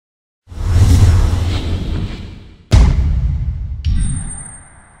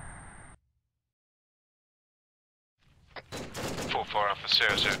4 Alpha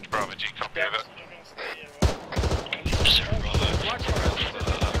 00 Bravo, do you copy over?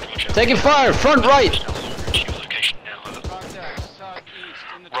 Taking fire, front right!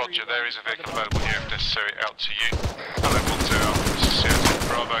 Roger, there is a vehicle available here if necessary, out to you. Hello, 10 Alpha, this is 00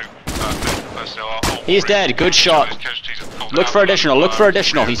 Bravo. Personnel are all He's dead, good shot. Look for additional, look for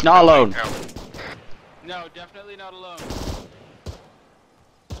additional, he's not alone. No, definitely not alone.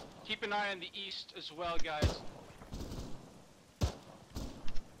 Keep an eye on the east as well, guys.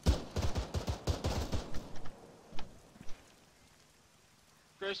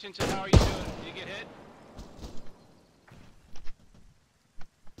 Christensen, how are you doing? Did you get hit?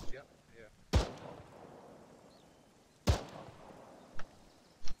 Yep, yeah.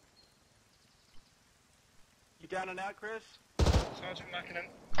 You down and out, Chris? Sergeant Mackinnon.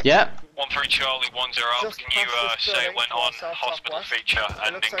 Yeah. 13 Charlie 10 Alpha, can you say when on hospital feature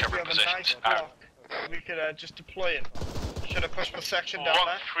and in covering positions? We could just deploy it. Should I push for section down 1-3,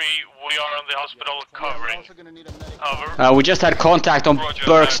 there? we are on the hospital covering. Also gonna need a medic. Over. We just had contact on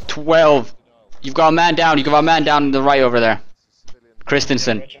Burks 12. You've got a man down, you've got a man down on the right over there.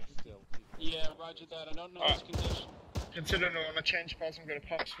 Christensen. Yeah, roger that. I don't know his condition. Considering I want to change paths, I'm going to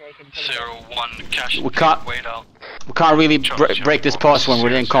pop smoke and pull 01 cash. We can't really break this pause when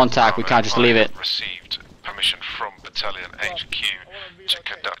we're in contact, we can't just leave it. Received permission from Battalion HQ to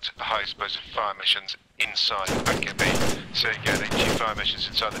conduct high explosive fire missions inside AKB. So again, HQ fire missions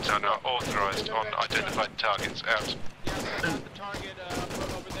inside the town are authorised on identified targets. Out. Yeah, so the target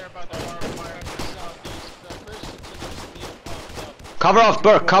over there by the harbor fire to the southeast. Christensen is Cover off,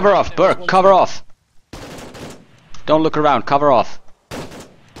 Burke, cover off, Burke, cover off. Don't look around, cover off.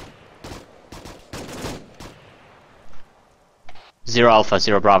 0 Alpha,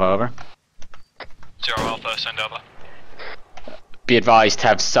 0 Bravo, over. 0 Alpha, send over. Be advised,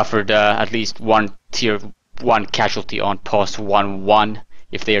 have suffered at least one tier 1 casualty on post 1-1.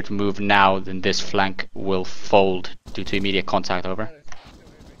 If they are to move now, then this flank will fold due to immediate contact, over.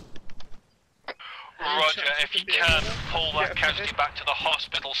 Roger, if you can, pull that casualty back to the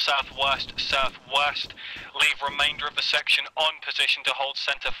hospital southwest. Leave remainder of the section on position to hold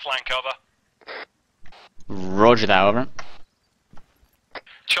centre flank, over. Roger that, over.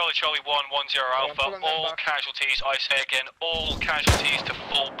 Charlie 110 Alpha, all casualties, I say again, all casualties to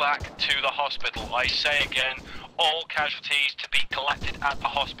fall back to the hospital. I say again, all casualties to be collected at the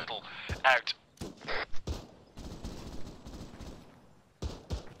hospital. Out.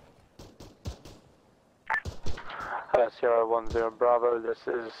 Hello, 010 Bravo, this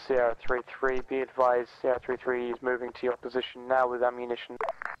is CR33. Be advised, CR33 is moving to your position now with ammunition.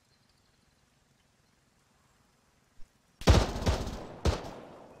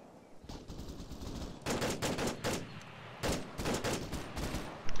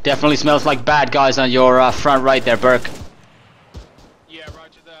 Definitely smells like bad guys on your front right there, Burke. Yeah,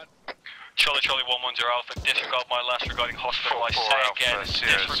 roger that. Charlie 110 Alpha, disregard my last regarding hospital. I say again,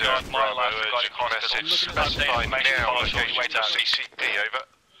 disregard my last regarding hospital. Specify now location of CCP, over.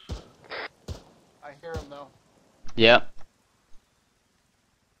 I hear him though. Yeah.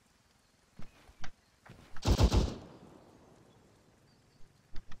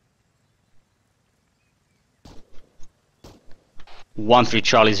 One 3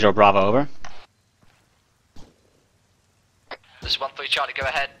 Charlie 0 Bravo, over. This is 1-3 Charlie, go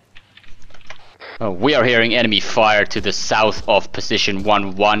ahead. We are hearing enemy fire to the south of position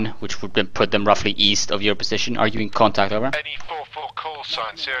 1-1, which would put them roughly east of your position. Are you in contact, over? Any 4-4 call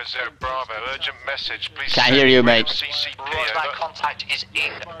sign 00 Bravo, urgent message, please. Can't hear you, mate. CCP, Roger, that over. contact is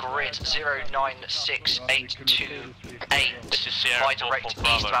in grid 096828. This is Fly direct east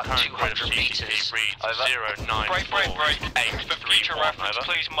about 200 meters. Over. Break. For future reference,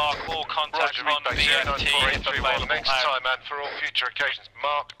 please mark all contacts on BMT if available. Next time and for all future occasions,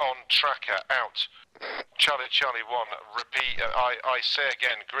 mark on tracker. Out. Charlie 1, repeat, I say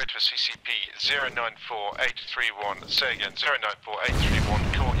again, grid for CCP 094831, say again,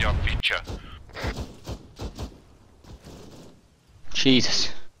 094831, courtyard feature.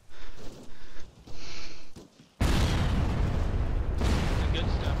 Jesus. The good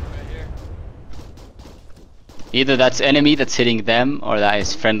stuff right here. Either that's enemy that's hitting them, or that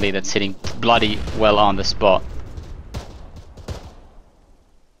is friendly that's hitting bloody well on the spot.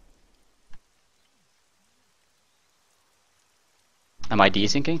 Am I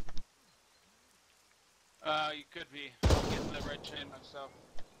desyncing? You could be. I'm getting the red chain myself.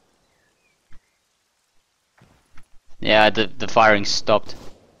 Yeah, the firing stopped.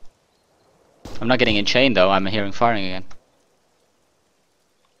 I'm not getting in chain though, I'm hearing firing again.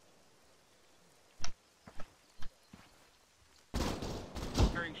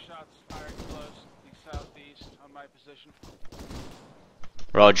 Hearing shots fired close, the southeast on my position.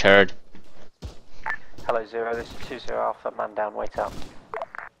 Rog, heard. Hello, Zero. This is 20 Alpha. Man down. Wait up.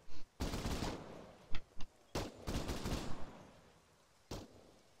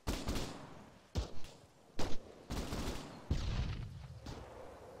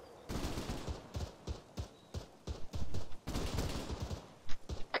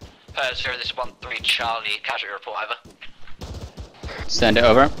 Zero, this is 1-3 Charlie, casualty report, over. Send it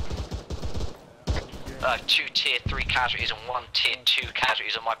over. 2 tier 3 casualties and 1 tier 2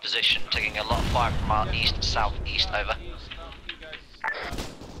 casualties on my position, taking a lot of fire from our east, southeast, over.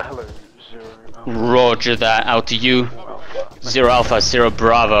 Hello, Zero. Roger that, out to you. 0 Alpha, 0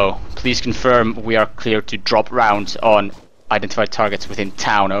 Bravo. Please confirm we are clear to drop rounds on identified targets within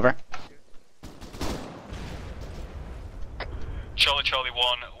town, over. Charlie 1-10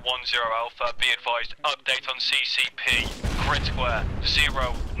 Alpha, be advised, update on CCP, grid square,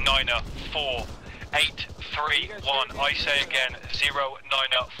 094831. I say again,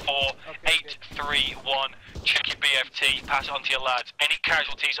 094831. Check your BFT, pass it on to your lads. Any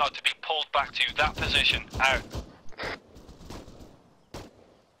casualties are to be pulled back to that position, out.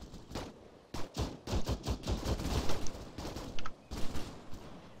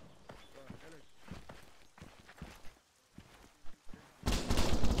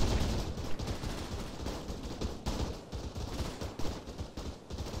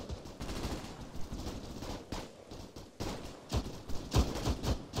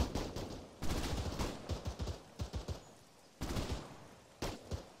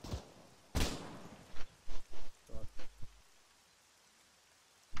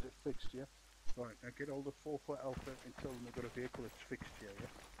 Fixed, yeah? Right, now get all the 4-foot Alpha and tell them they've got a vehicle that's fixed here, yeah?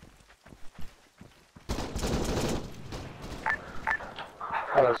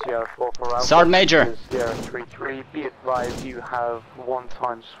 Hello, Sierra 4 for Alpha. Sergeant Major. This is Sierra 3-3. Be advised you have 1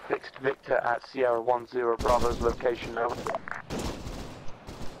 times fixed Victor at Sierra 10 Bravo's location, over.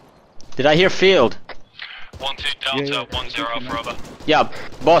 Did I hear field? 1-2 Delta, 10 Alpha, over. Yeah,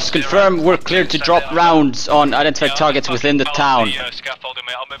 boss, confirm we're clear to drop rounds on identified targets within the town. Scaffolding,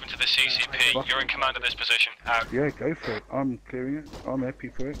 mate. I'll move into the CCP. You're in command of this position. Out. Yeah, go for it. I'm clearing it. I'm happy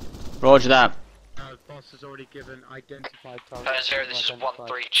for it. Roger that. Boss has already given identified targets. Zero, this is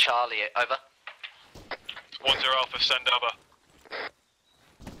 1-3 Charlie, over. 10 Alpha, send over.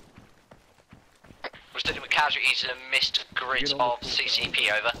 We're dealing with casualties in a missed grid of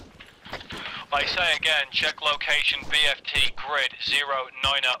CCP, over. I say again, check location BFT grid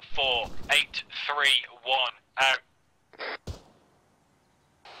 094831, out.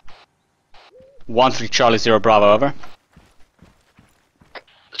 1-3 Charlie, 0 Bravo, over.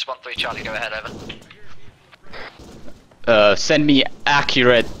 This is 1-3 Charlie, go ahead, over. Send me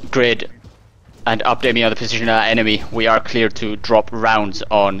accurate grid and update me on the position of that enemy. We are clear to drop rounds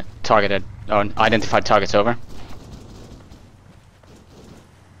on identified targets, over.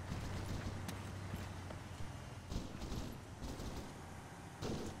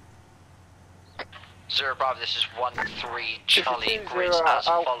 Zero Bravo, this is 1-3 Charlie, grids as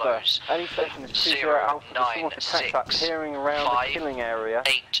follows. Any station is 20 Alpha. Someone attack that clearing around the killing area.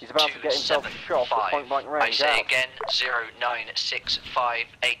 He's about to get himself shot at point blank range. I say again,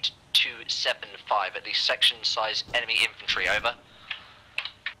 09658275, at least section size enemy infantry, over.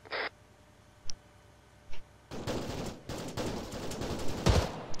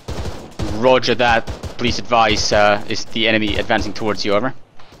 Roger that. Please advise, is the enemy advancing towards you, over?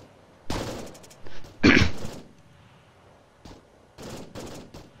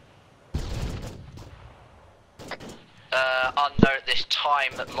 Unknown at this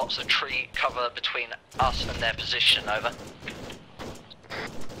time, lots of tree cover between us and their position, over.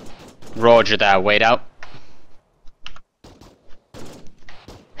 Roger that, wait out.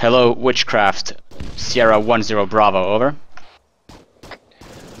 Hello, Witchcraft, Sierra 10 Bravo, over.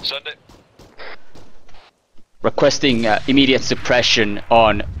 Send it. Requesting immediate suppression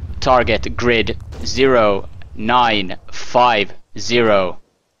on target grid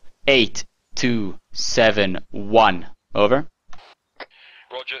 09508271, over.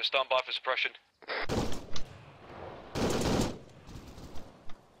 Roger, stand by for suppression.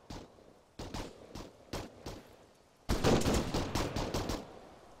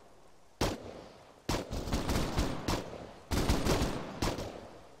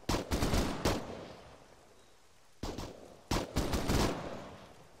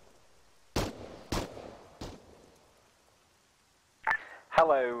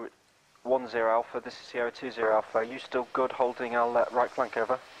 Hello, 10 Alpha. This is Sierra 20 Alpha. Are you still good holding our right flank,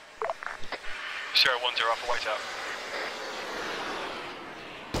 over? Sierra 10 Alpha, wait out.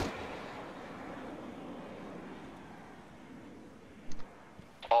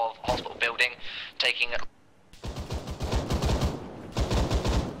 Of hospital building, taking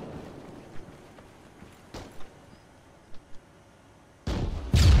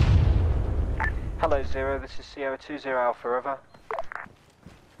Hello, Zero. This is Sierra 20 Alpha. Over.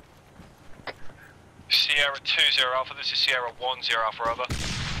 Sierra 20 Alpha, this is Sierra 10 Alpha, over.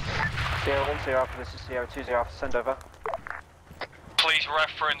 Sierra 10 Alpha. This is Sierra 20 Alpha. Send over. Please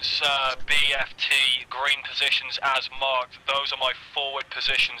reference BFT green positions as marked. Those are my forward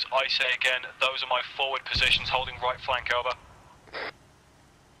positions. I say again, those are my forward positions holding right flank, over.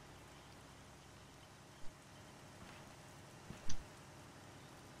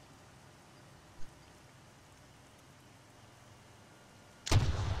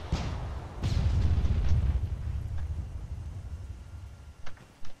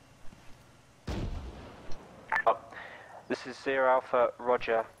 This is 0 Alpha,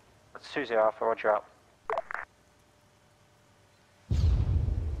 Roger. 20 Alpha, Roger out.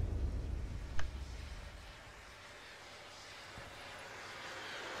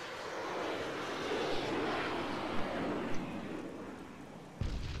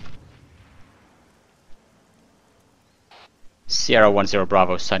 Sierra 10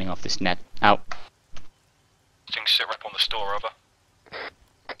 Bravo signing off this net. Out. Sit rep on the store, over.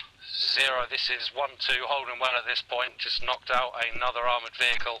 0, this is 1-2, holding well at this point, just knocked out another armoured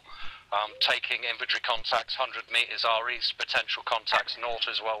vehicle, taking infantry contacts 100 metres our east, potential contacts north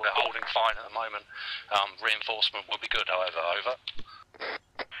as well. We're holding fine at the moment. Reinforcement will be good, however, over.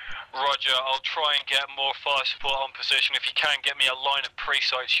 Roger, I'll try and get more fire support on position. If you can, get me a line of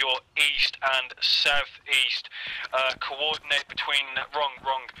pre-sites, your east and southeast. Coordinate between...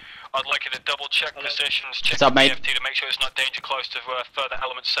 Wrong. I'd like you to double check positions, check What's up, the mate? BFT to make sure it's not danger close to further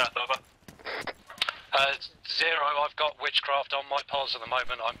elements south, over. 0, I've got witchcraft on my pods at the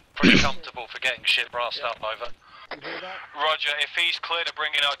moment. I'm pretty comfortable for getting shit brassed up, over. Roger, if he's clear to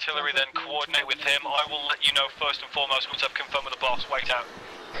bring in artillery, then coordinate with him. I will let you know first and foremost once I've confirmed with the boss. Wait out.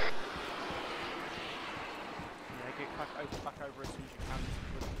 Yeah, get back over as soon as you can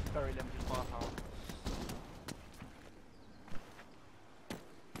with very limited firepower.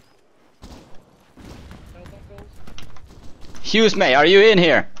 Hughes, mate, are you in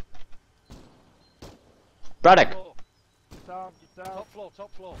here? Braddock. Get down.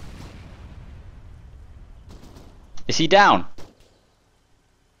 Top floor. Is he down?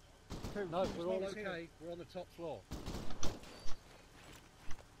 No, we're all okay. We're on the top floor.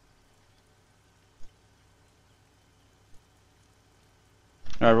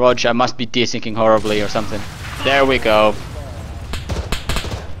 Roger, I must be desyncing horribly or something. There we go.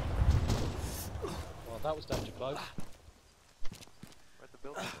 Well, that was danger close.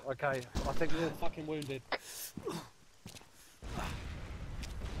 Okay, I think we're all fucking wounded.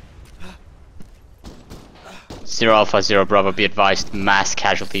 Zero Alpha, 0 Bravo, be advised, mass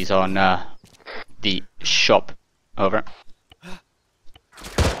casualties on the shop. Over.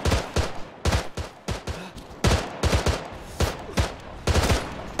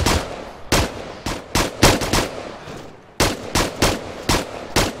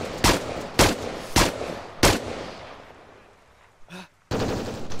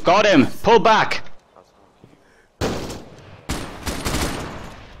 Got him! Pull back!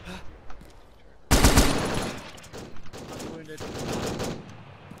 Wounded.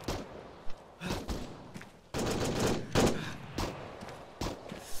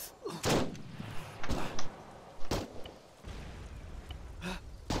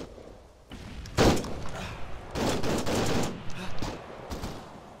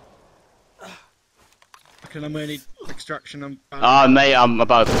 Can I need extraction? Ah, mate, I'm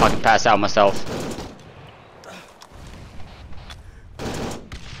about to fucking pass out myself.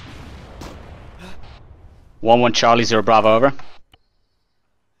 One Charlie, 0 Bravo, over.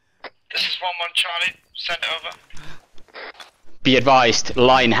 This is 1-1 Charlie, send it over. Be advised,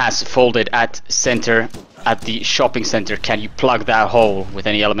 line has folded at center, at the shopping center. Can you plug that hole with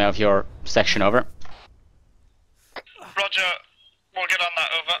any element of your section, over? Roger, we'll get on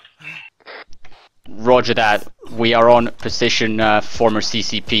that, over. Roger that. We are on position former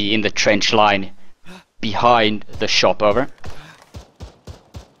CCP in the trench line behind the shop, over.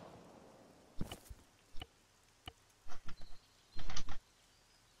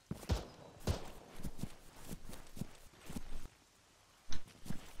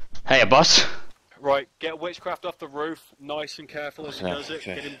 Hey, boss. Right, get witchcraft off the roof, nice and careful as he does it.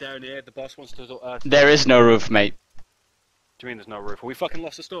 Get him down here. The boss wants to. There is no roof, mate. Do you mean there's no roof? Have we fucking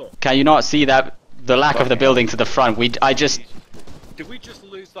lost the store? Can you not see that the lack of the building to the front? Did we just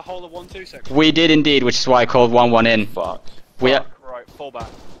lose the whole of 1-2 section? We did indeed, which is why I called 1-1 in. Fuck. We Right, fall back.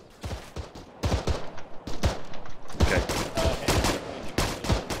 Okay.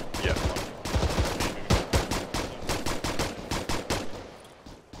 Yeah.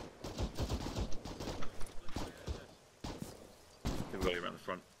 Everybody around the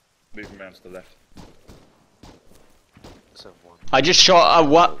front. Moving round to the left. I just shot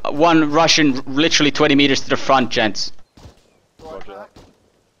one Russian literally 20 meters to the front, gents. Roger that.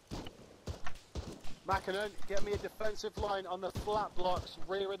 Mackinnon, get me a defensive line on the flat blocks,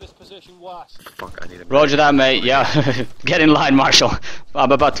 rear of this position west. Fuck, I need a... Roger that, mate. Yeah, get in line, Marshal.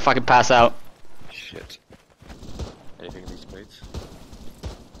 I'm about to fucking pass out. Shit. Anything in these crates?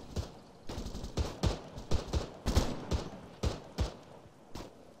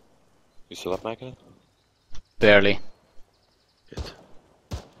 You still up, Mackinnon? Barely. Shit.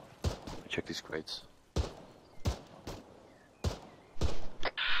 Check these crates.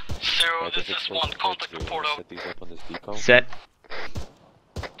 Zero, this is one. Contact report over. Set these up on this depot. Set.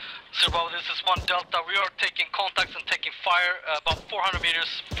 Zero, this is one Delta. We are taking contacts and taking fire about 400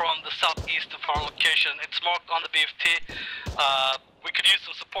 meters from the southeast of our location. It's marked on the BFT. We could use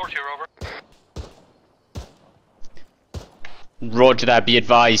some support here, over. Roger that, be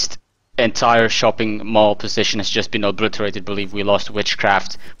advised. Entire shopping mall position has just been obliterated. Believe we lost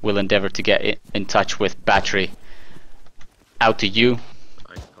Witchcraft. We'll endeavor to get in touch with Battery. Out to you.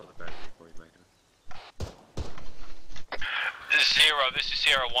 I can call the battery for you, Mackinnon. This is Zero, this is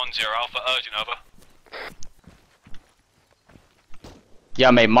Sierra 10, Alpha urgent, over.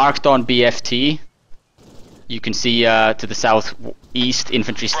 Yeah, mate, marked on BFT. You can see to the southeast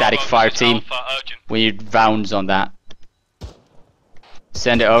infantry static Bravo, fire this is team. Alpha urgent. We need rounds on that.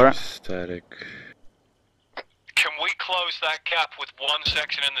 Send it over. Static. Can we close that gap with one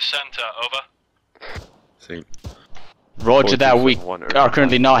section in the center, over? Same. Roger that, we 427-1 are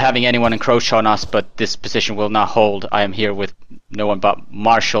currently not having anyone encroach on us, but this position will not hold. I am here with no one but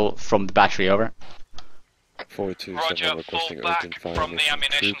Marshall from the Battery, over. 427 Roger, requesting fall back urgent fire from the mission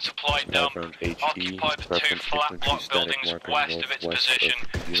ammunition troops. supply dump. Background HE, Occupy the two reference flat infantry block static buildings marker west of its northwest position.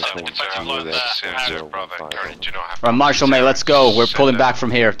 of the So unit we'll line alert that. Zero, Bravo. Currently do not have... Right, Marshall, mate, let's go. We're pulling back from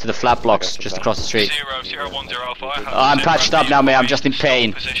here to the flat blocks just across the street. Zero, 10 Alpha. I have I'm zero patched up now, mate. I'm just in vehicle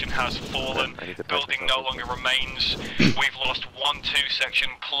pain. Position has fallen. Building no longer remains. We've lost 1-2 section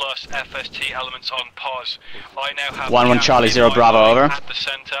plus FST elements on pause. I now have 1-1 Charlie, 0 Bravo, over. At the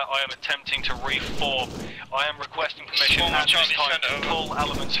center, I am attempting to reform. I am requesting permission at this time to pull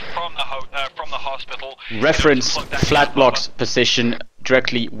elements from the hospital. Reference flat blocks position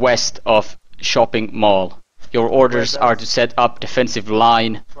directly west of shopping mall. Your orders are to set up defensive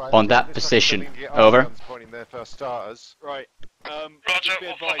line on that position. Over. Pointing there for starters. Right. Roger,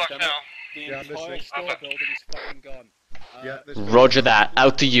 we'll pull back now. The Yeah, entire listening. store building is fucking gone. Yeah, this Roger that.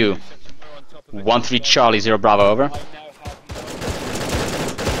 Out to you. 1-3 Charlie, 0 Bravo, over. I now have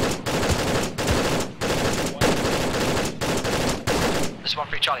This is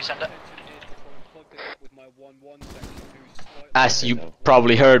 1-3 Charlie, send it. with my 1-1 section who's slightly As you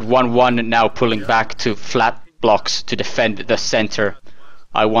probably heard, 1-1 now pulling back to flat blocks to defend the center.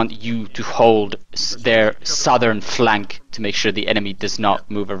 I want you to hold their southern flank to make sure the enemy does not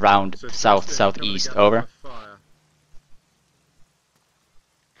move around south-southeast. Over.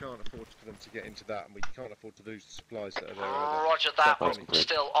 Can't afford for them to get into that, and we can't afford to lose the supplies that are there either. Roger that, we're Definitely.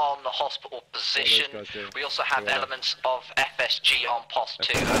 still on the hospital position. guys doing? We also have Yeah. elements of FSG on post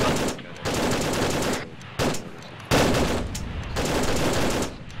 2, over.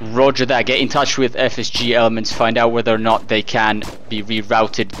 Roger that. Get in touch with FSG elements. Find out whether or not they can be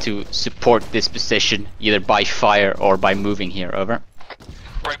rerouted to support this position, either by fire or by moving here. Over.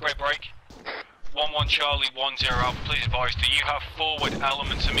 Break. 1-1 Charlie, 10 Alpha, please advise, do you have forward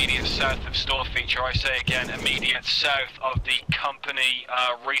elements immediate south of store feature? I say again, immediate south of the company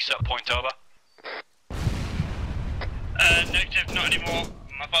reset point, over. Negative, not anymore.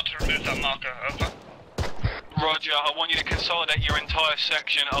 I'm about to remove that marker, over. Roger, I want you to consolidate your entire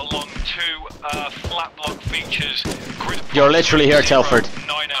section along two flat block features. Grid You're literally here, 0, Telford.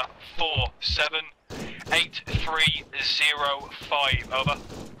 947 8305, over.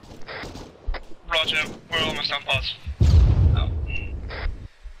 Roger, we're almost on pause.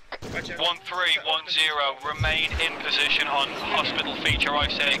 1310, remain in position on hospital feature. I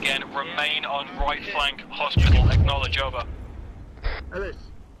say again, remain on right flank hospital. Acknowledge, over.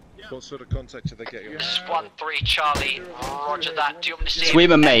 What sort of contact are they getting? This is 1-3 Charlie, roger that. Do you want me to see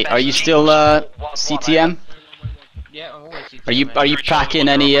Sweeper, mate, are you still CTM? Yeah, I'm always Are you packing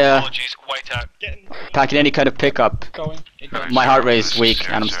any Apologies, wait out. packing any kind of pickup? going. My heart rate is weak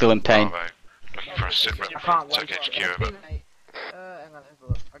and I'm still in pain. Looking for a sit rep. I can't wait. Took HQ over. Hang on, have a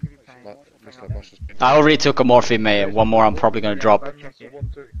look. I'll give you pain. Looks like Marshall's been... I already took a morphine, mate. One more I'm probably going to drop. Just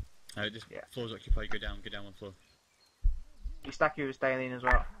floor's occupied, go down one floor. You stack you with staying in as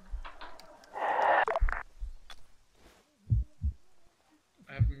well.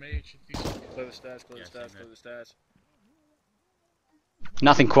 I haven't made these. Close the stairs, close the stairs.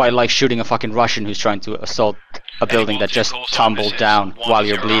 Nothing quite like shooting a fucking Russian who's trying to assault a building that just tumbled down while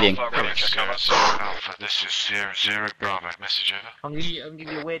you're bleeding. Alpha, this is 00 Bravo. Message over. I'm gonna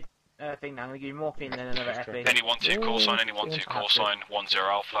give you a weird thing now. I'm gonna give you morphine and another FB. Any 1-2 call sign, any 1-2 call sign, 10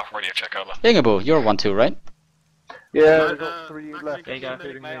 Alpha, radio check over. Ingebu, you're 1-2, right? Yeah, we've got 3 left. There you go.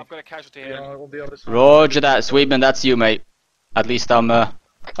 Mate, I've got a casualty here. On the other side. Roger that, Sweetman, that's you, mate. At least I'm, Oh,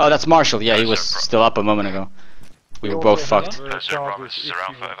 that's Marshall, yeah, he was still up a moment ago. We were both fucked. 0 Bravo, this is 0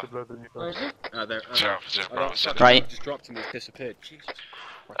 Alpha, over. Where is it? 0 Alpha, 0 Bravo, Right. Just dropped him, he's disappeared.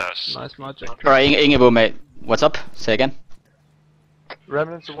 Jesus. Nice magic. Alright, Ingebu, mate. What's up? Say again.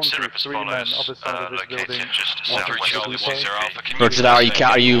 Remnants of 1 Consider 2 it as 3 men follows. other side of this Located building. just southwest of 10 Alpha. Roger that,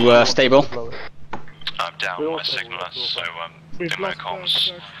 are you stable? I'm down with my signaler, so do my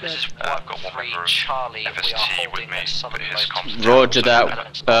comms. This is I've got one member of Charlie. We are FST with holding me, a southern but his comms. Roger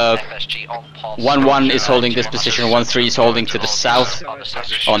that. FSG on post. 1-1 is holding this position, 1-3 is holding to the south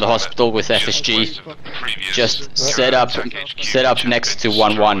on the hospital with FSG. Just set up next to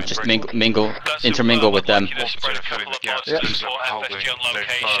 1-1, just intermingle with them.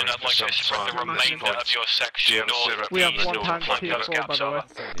 We have 1 tank here, by the way.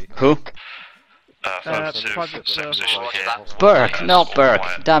 Who? Burke, no Burke,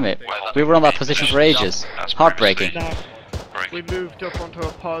 damn it. We were on that position for ages. Heartbreaking. Now, we moved up onto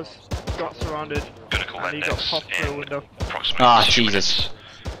a pause, got surrounded, and he got popped through a window. Ah, Jesus.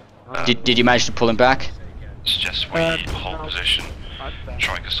 Did you manage to pull him back? Suggest we hold position,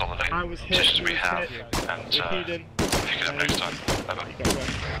 try and consolidate I was hit, positions we he was have, hit. and If he didn't, pick it up next time. Over.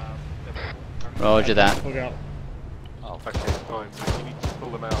 Roger that. Oh, okay, fine. You need to pull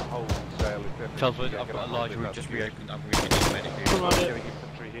them out, hold sail. Telford, I've got a large route just reopened. I'm really getting medic here. come on it.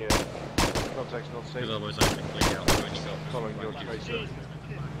 Infantry here. Contacts not safe. Because otherwise I can bleed out. Following your tracer.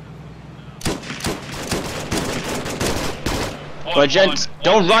 Well, gents,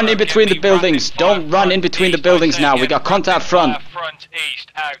 don't run in between the buildings. Don't run in between the buildings now. We got contact front. Front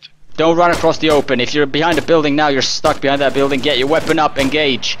east out. Don't run across the open. If you're behind a building now, you're stuck behind that building. Get your weapon up,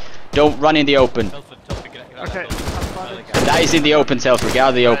 engage. Don't run in the open. Okay, That is in the open, Telford. Get out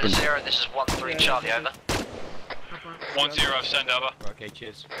of the open. 0, this is 1-3 Charlie, over. 1-0, send over. Okay,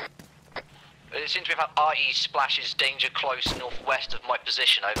 cheers. It seems we've had RE splashes, danger close northwest of my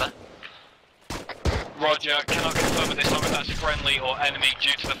position, over. Roger, can I confirm at this time if that's friendly or enemy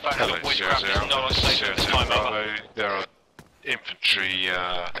due to the fact that witchcraft is not on station at this time, over? There are infantry,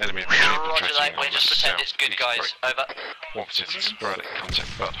 enemy infantry Roger that, we'll just pretend it's good guys, over. One particular sporadic contact,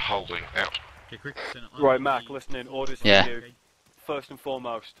 but holding out. Right, Mac, listen in. Orders for Yeah. you. First and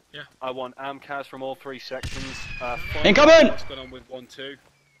foremost, I want AMCAS from all 3 sections. Incoming! What's going on with 1-2?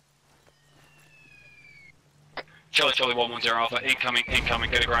 Charlie 110 Alpha, incoming,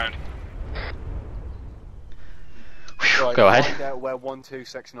 get it ground. Right, Go ahead. Find out where 1-2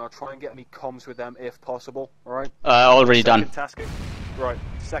 section are. Try and get me comms with them if possible. Alright? Already done. Tasking. Right,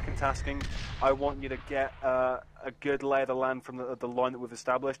 second tasking. I want you to get a good lay of the land from the line that we've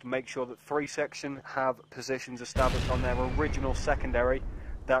established. Make sure that 3 section have positions established on their original secondary.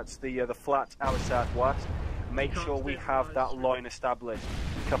 That's the flats out southwest. Make sure we have that line established.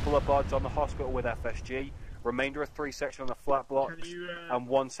 Couple of odds on the hospital with FSG. Remainder of 3 section on the flat blocks and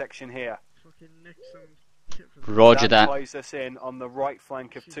 1 section here. Roger that. Ties us in on the right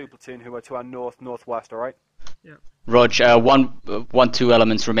flank of 2 platoon who are to our northwest. All right. Yeah. Roger, 1-2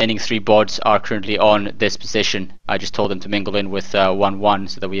 elements, remaining 3 boards are currently on this position. I just told them to mingle in with 1-1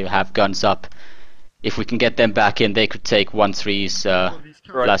 so that we have guns up. If we can get them back in, they could take 1-3's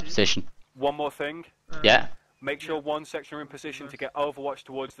last position. One more thing. Yeah. Make sure 1 section are in position to get overwatch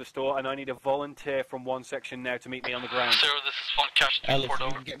towards the store, and I need a volunteer from 1 section now to meet me on the ground. Sir, this is 1 cash Alice, if you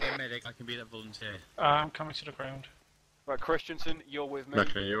can get me a medic, I can be that volunteer. I'm coming to the ground. Right, Christensen, you're with me.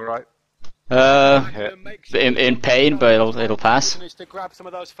 Okay, you alright? In pain, but it'll pass. Is to grab some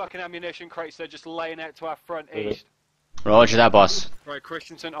of those fucking ammunition crates they're just laying out to our front east. Roger that, boss. Right,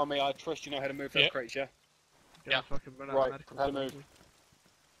 Christensen, on me. I trust you know how to move those crates, yeah? Yeah. Right, how to move.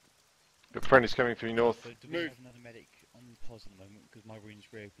 Your friend is coming from your north. Do we have another medic on pause at the moment? Because my wounds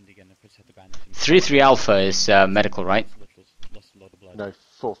reopened again. I just had the bandage. 3-3 Alpha is medical, right? Lost a lot of blood. No,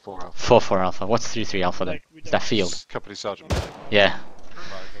 4-4 Alpha. 4-4 Alpha. What's 3-3 Alpha then? Is that field? Company Sergeant. Yeah.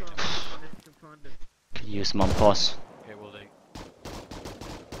 Can use them on pause. Okay, will do.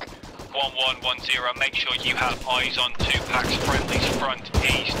 1110, make sure you have eyes on 2 packs friendlies front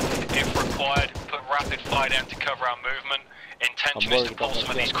east. If required, put rapid fire down to cover our movement. Intention is to pull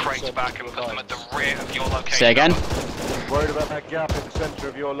some of these crates back and put them at the rear of your location. Say again? Worried about that gap in the centre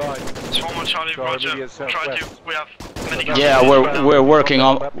of your line. It's 1-1 Charlie, Roger. We have Yeah, we're working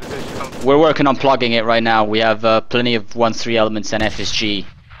on plugging it right now. We have plenty of 1-3 elements and FSG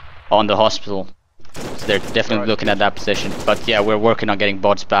on the hospital, so they're definitely looking at that position. But yeah, we're working on getting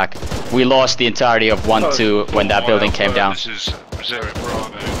bots back. We lost the entirety of 1-2 when that building came down. This is Zero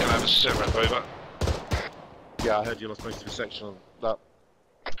Bravo. Can I have a sit-rep over? Yeah, I heard you lost most of your section on that.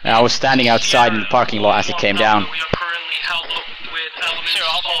 And I was standing outside in the parking lot as it came down. We are currently held up with elements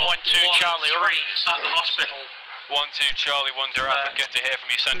Alpha of 1-2 Charlie, over. at the hospital. 1-2 Charlie, 1-0 Alpha, get to hear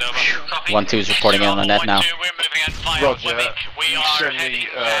from you, send over. 1-2 is reporting in on the net now. We're moving in via Roger, We are send heading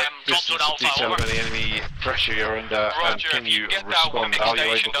me distance Alpha, detail of any enemy pressure you're under, and can you respond? Are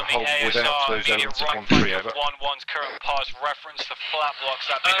you able to hold without those elements at 1-3 over? 1-1's current pause reference the flat blocks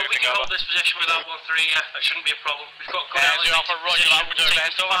that be moving over. We can hold this position without 1-3, yeah, that shouldn't be a problem. We've got good Alpha, Roger, that we're doing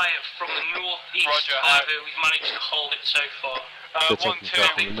fire from the northeast, we've managed to hold it so far.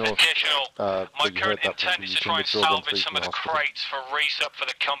 1-2 additional. My current intent is to try and salvage some of the crates for resup for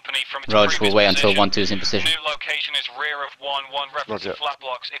the company from its Roger, we'll wait until position. 1-2 is in position. New location is rear of 1-1, reference to flat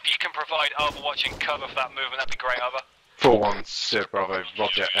blocks. If you can provide overwatch and cover for that movement, that'd be great, over. 4-1, Bravo,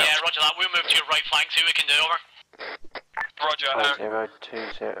 Roger, out. Yeah, Roger that, we'll move to your right flank, see what we can do, over. Roger,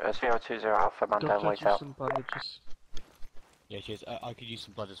 020 Alpha, man down, wait out. Yeah, cheers. I could use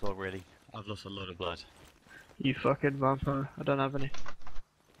some blood as well, really. I've lost a lot of blood. You fucking vampire. I don't have any.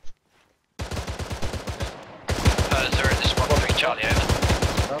 0, this is 1-3 Charlie, over.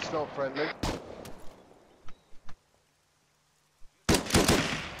 That's not friendly.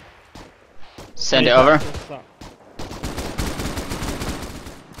 Send it over.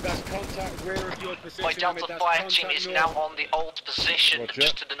 That's contact rear of your position. My Delta fire team is now on the old position,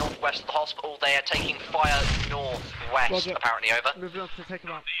 just to the northwest of the hospital. They are taking fire northwest, apparently, over. Moving up to take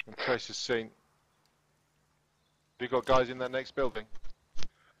them out. And Trace is seen. Have you got guys in that next building?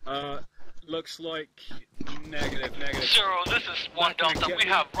 Looks like negative. Zero, this is 1 Delta. We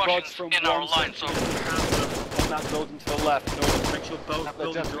have Russians in our lines, over. On that building to the left, north. Make sure both They're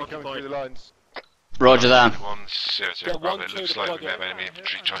buildings are definitely coming through the occupied. lines. Roger that. 1-0 Bravo, it looks like we may have enemy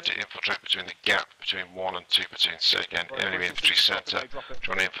infantry trying to infiltrate between the gap between 1 and 2 platoons. So again, enemy infantry centre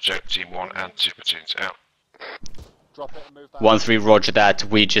trying to infiltrate between 1 and 2 platoons, out. 1-3, roger that.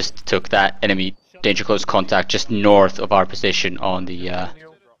 We just took that enemy danger close contact just north of our position on the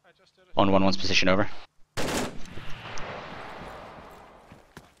on 1-1's position, over.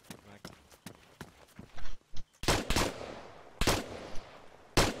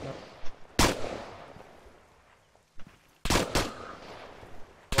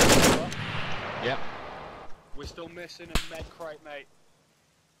 Yeah. We're still missing a med crate, mate.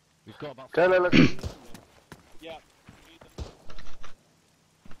 We've got about... Yeah.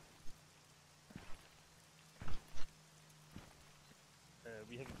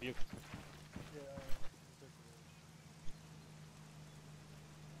 We have a vehicle.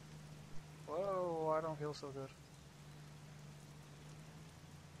 Whoa, I don't feel so good.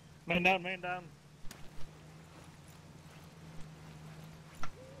 Man down.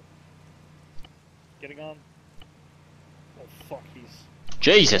 Getting on. Oh fuck, he's...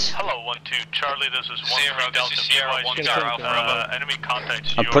 Jesus! Hello, 1-2 Charlie, this is 1-3 Delta, Sierra 1-0 Alpha, enemy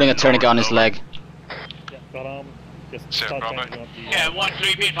contacts. I'm putting a tourniquet on his leg. Yeah, got just Sierra Bravo. Yeah,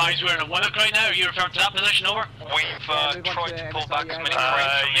 1-3, be advised, we're in a weather right now. You referring to that position, over? We've tried to pull back as many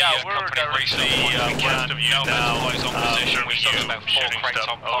crates from the company recently west of you now. On position, we use about 4 crates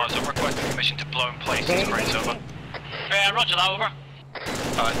on pause. I'm requesting permission to blow in place these crates, over. Roger that, over.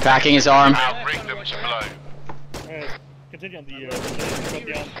 Packing his arm. Rig them to blow. Continue on the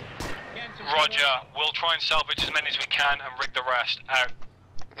Roger, we'll try and salvage as many as we can and rig the rest, out.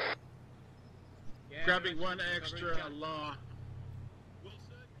 Grabbing one extra law.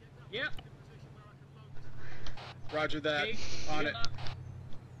 Yep. Roger that. On it.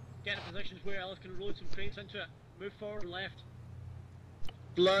 Get in positions where Alice can load some crates into it. Move forward and left.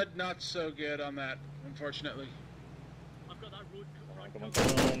 Blood, not so good on that, unfortunately. I've got that road. Come on,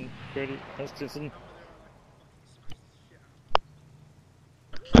 Brady, that's Jason.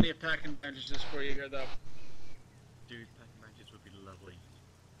 Plenty of packing bandages for you here, though. Dude, packing bandages would be lovely.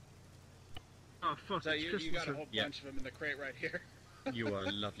 Oh fuck! So you got a whole bunch of them in the crate right here. You are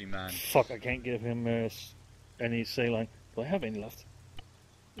a lovely man. Fuck, I can't give him any saline. Do I have any left?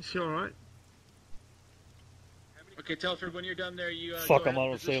 Is she alright? Okay, Telford, when you're done there, you fuck, I'm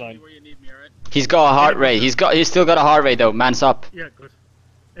out of saline. Where you need me, all right? He's got a heart rate. He's still got a heart rate though. Man's up. Yeah, good.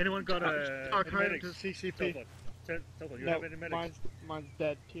 Anyone got a medics? To CCP. You have any medics? Mine's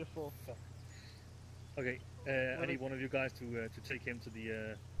dead. Tier 4. Okay. I need one of you guys to take him to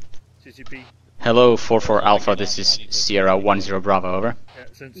the CCP. Hello, 4-4 Alpha. This is Sierra 1-0 Bravo. Over.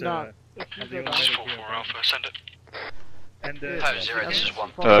 Since This is 4-4 Alpha. Send it. And Zero, this is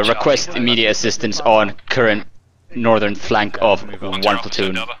 1. Request immediate assistance on current northern flank of one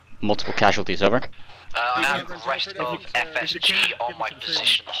platoon. Multiple casualties, over. I have the rest of FSG on my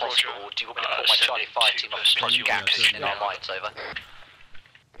position at the hospital. Do you want me to put my Charlie 5 team up and plug gaps in our lines, over?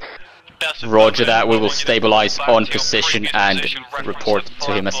 Roger that, we will stabilize on position and report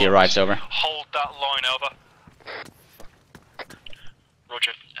to him as he arrives, over. Hold that line, over.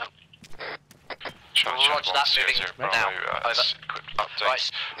 Roger. Roger that, moving now. Over.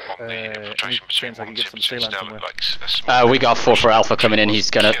 Updates on the infiltration between I can get some sealant We got 4 Alpha coming in,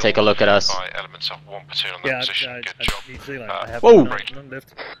 he's gonna take a look at us. Elements of one platoon on that position. Good job. Whoa!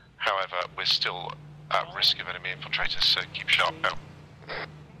 However, we're still at risk of enemy infiltrators, so keep sharp out.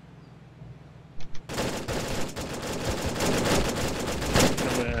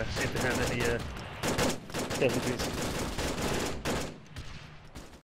 Don't seem to have any casualties.